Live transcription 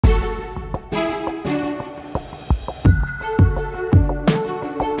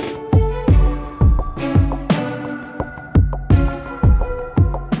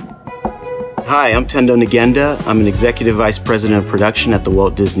Hi, I'm Tendo Nagenda. I'm an Executive Vice President of Production at the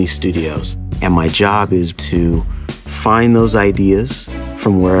Walt Disney Studios. And my job is to find those ideas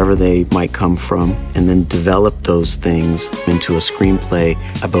from wherever they might come from and then develop those things into a screenplay.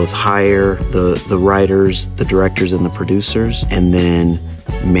 I both hire the writers, the directors, and the producers, and then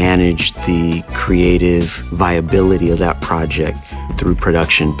manage the creative viability of that project through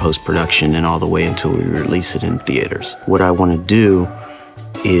production, post-production, and all the way until we release it in theaters. What I want to do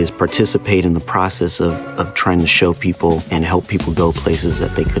is participate in the process of trying to show people and help people go places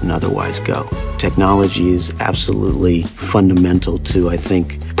that they couldn't otherwise go. Technology is absolutely fundamental to, I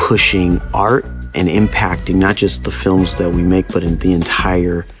think, pushing art and impacting not just the films that we make, but in the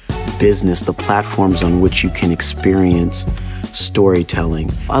entire business, the platforms on which you can experience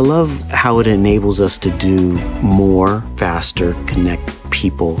storytelling. I love how it enables us to do more, faster, connect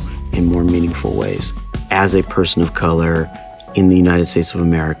people in more meaningful ways. As a person of color, in the United States of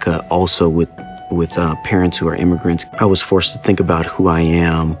America, also with parents who are immigrants, I was forced to think about who I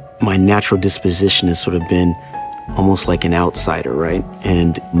am. My natural disposition has sort of been almost like an outsider, right?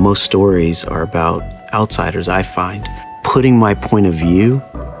 And most stories are about outsiders, I find. Putting my point of view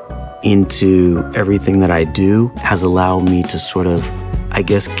into everything that I do has allowed me to sort of, I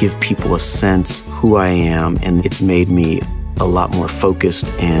guess, give people a sense who I am, and it's made me a lot more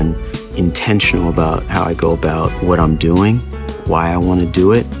focused and intentional about how I go about what I'm doing, why I want to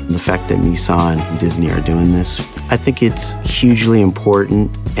do it, and the fact that Nissan and Disney are doing this. I think it's hugely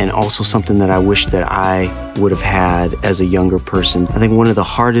important and also something that I wish that I would have had as a younger person. I think one of the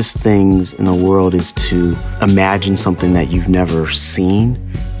hardest things in the world is to imagine something that you've never seen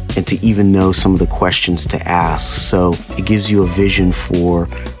and to even know some of the questions to ask. So it gives you a vision for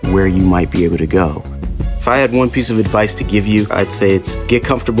where you might be able to go. If I had one piece of advice to give you, I'd say it's get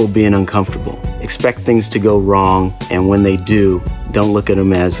comfortable being uncomfortable. Expect things to go wrong, and when they do, don't look at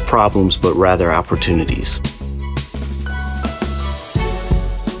them as problems, but rather opportunities.